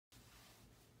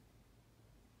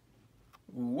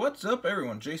What's up,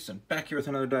 everyone? Jason back here with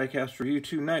another diecast review.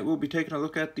 Tonight we'll be taking a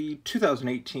look at the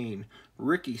 2018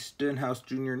 Ricky Stenhouse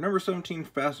Jr. number 17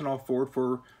 Fastenal Ford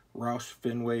for Roush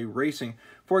Fenway Racing.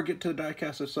 Before I get to the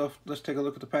diecast itself, let's take a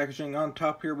look at the packaging. On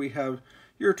top here we have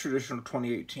your traditional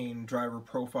 2018 driver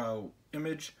profile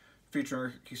image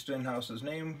featuring Ricky Stenhouse's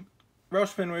name,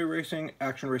 Roush Fenway Racing,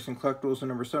 Action Racing Collectibles, the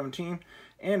number 17,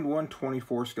 and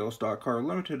 124 scale stock car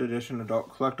limited edition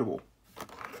adult collectible.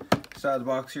 Side of the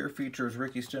box here features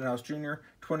Ricky Stenhouse Jr.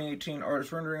 2018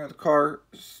 artist rendering of the car,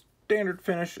 standard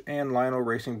finish, and Lionel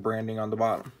Racing branding on the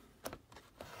bottom.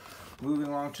 Moving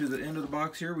along to the end of the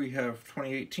box here, we have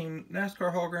 2018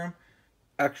 NASCAR hologram,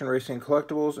 Action Racing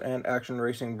Collectibles, and Action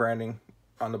Racing branding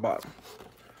on the bottom.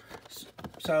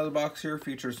 Side of the box here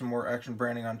features some more Action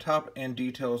branding on top and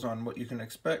details on what you can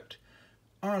expect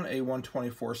on a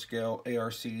 124 scale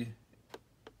ARC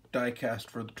diecast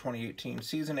for the 2018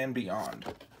 season and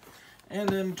beyond. And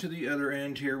then to the other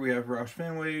end here, we have Roush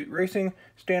Fenway Racing,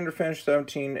 Standard Finish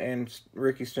 17, and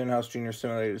Ricky Stenhouse Jr.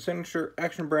 Simulated Signature,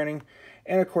 Action Branding,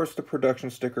 and of course the production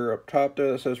sticker up top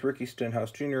there that says Ricky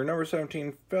Stenhouse Jr. number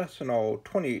 17 Fastenal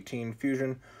 2018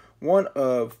 Fusion, one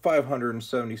of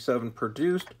 577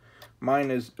 produced.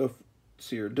 Mine is,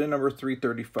 DIN number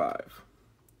 335.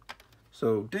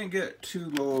 So didn't get too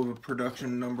low of a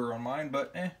production number on mine,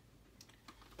 but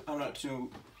I'm not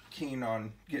too keen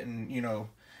on getting,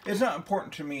 it's not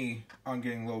important to me on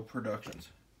getting low productions.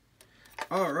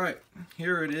 Alright,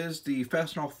 here it is, the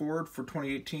Fastenal Ford for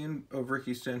 2018 of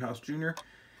Ricky Stenhouse Jr.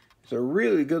 It's a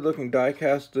really good looking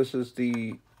diecast. This is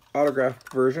the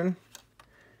autographed version.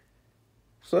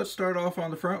 So let's start off on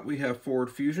the front. We have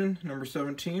Ford Fusion, number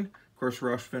 17. Of course,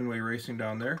 Roush Fenway Racing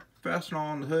down there. Fastenal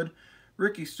on the hood.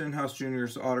 Ricky Stenhouse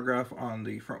Jr.'s autograph on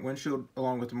the front windshield,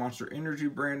 along with the Monster Energy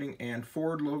branding and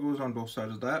Ford logos on both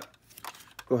sides of that.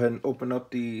 Go ahead and open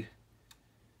up the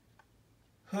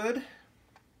hood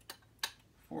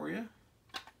for you,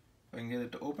 if I can get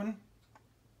it to open.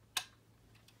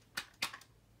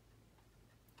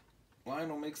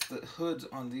 Lionel makes the hoods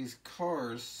on these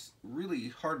cars really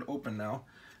hard to open now.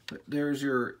 But there's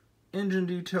your engine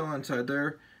detail inside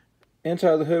there.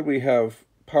 Inside the hood we have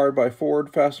powered by Ford,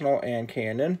 Fastenal, and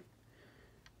K&N.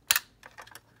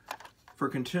 For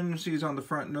contingencies on the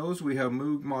front nose, we have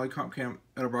Moog, Molly, Compcam,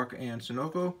 Edelbrock, and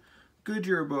Sunoco.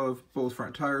 Goodyear above both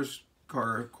front tires.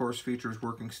 Car, of course, features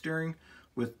working steering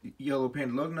with yellow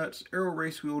painted lug nuts, Aero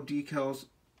race wheel decals,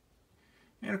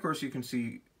 and of course you can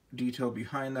see detail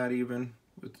behind that even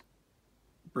with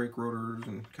brake rotors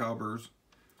and calipers.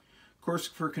 Of course,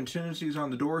 for contingencies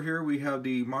on the door here, we have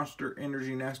the Monster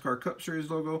Energy NASCAR Cup Series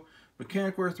logo,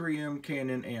 Mechanicware 3M, K&N,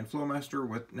 and Flowmaster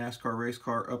with NASCAR race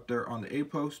car up there on the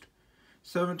A-post.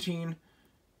 17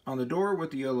 on the door with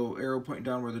the yellow arrow pointing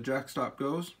down where the jack stop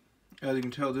goes. As you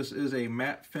can tell, this is a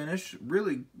matte finish,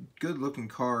 really good looking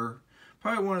car.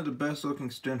 Probably one of the best looking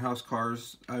Stenhouse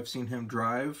cars I've seen him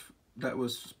drive that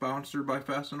was sponsored by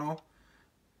Fastenal.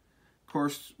 Of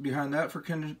course, behind that for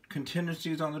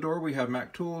contingencies on the door, we have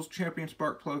Mac Tools, Champion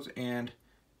Spark Plugs, and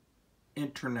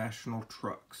International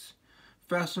Trucks.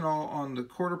 Fastenal on the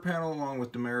quarter panel along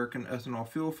with the American Ethanol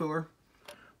Fuel Filler.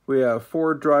 We have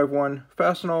Ford Drive 1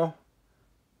 Fastenal,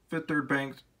 Fifth Third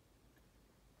Bank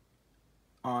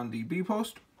on the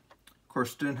B-post. Of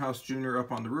course, Stenhouse Jr.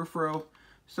 up on the roof rail.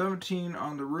 17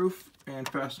 on the roof,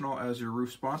 and Fastenal as your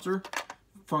roof sponsor.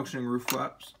 Functioning roof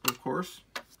flaps, of course.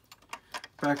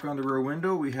 Back on the rear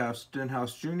window, we have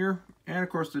Stenhouse Jr. And of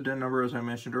course the DIN number, as I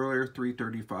mentioned earlier,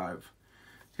 335.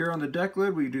 Here on the deck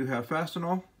lid, we do have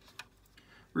Fastenal.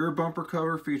 Rear bumper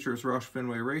cover features Roush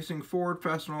Fenway Racing, Ford,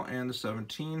 Fastenal, and the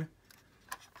 17.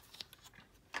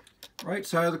 Right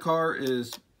side of the car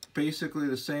is basically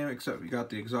the same, except you got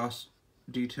the exhaust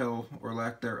detail, or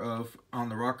lack thereof, on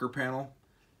the rocker panel.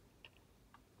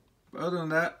 But other than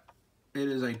that, it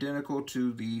is identical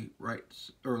to the right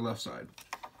or left side.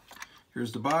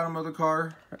 Here's the bottom of the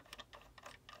car.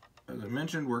 As I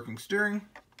mentioned, working steering,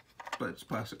 but it's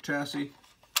plastic chassis.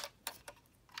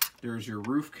 There's your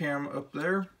roof cam up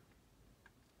there.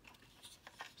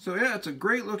 So yeah, it's a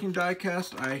great looking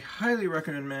diecast. I highly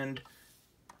recommend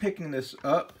picking this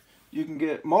up. You can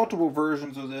get multiple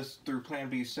versions of this through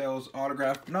Plan B sales,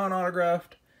 autographed,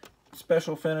 non-autographed,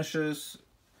 special finishes.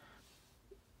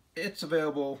 It's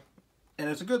available, and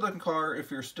it's a good looking car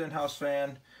if you're a Stenhouse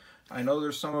fan. I know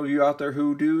there's some of you out there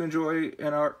who do enjoy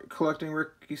and are collecting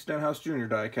Ricky Stenhouse Jr.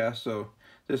 diecast, so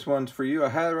this one's for you. I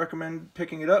highly recommend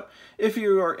picking it up. If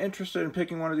you are interested in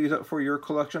picking one of these up for your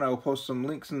collection, I will post some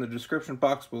links in the description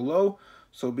box below,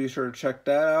 so be sure to check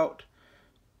that out.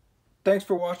 Thanks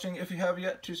for watching. If you have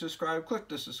yet to subscribe, click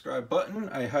the subscribe button.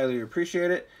 I highly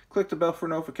appreciate it. Click the bell for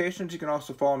notifications. You can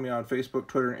also follow me on Facebook,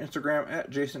 Twitter, and Instagram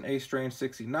at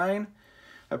JasonAStrain69.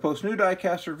 I post new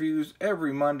diecast reviews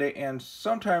every Monday, and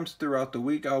sometimes throughout the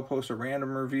week I'll post a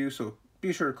random review, so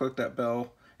be sure to click that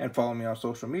bell and follow me on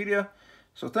social media.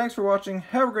 So thanks for watching.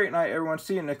 Have a great night, everyone.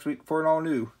 See you next week for an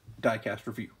all-new diecast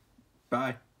review.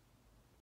 Bye.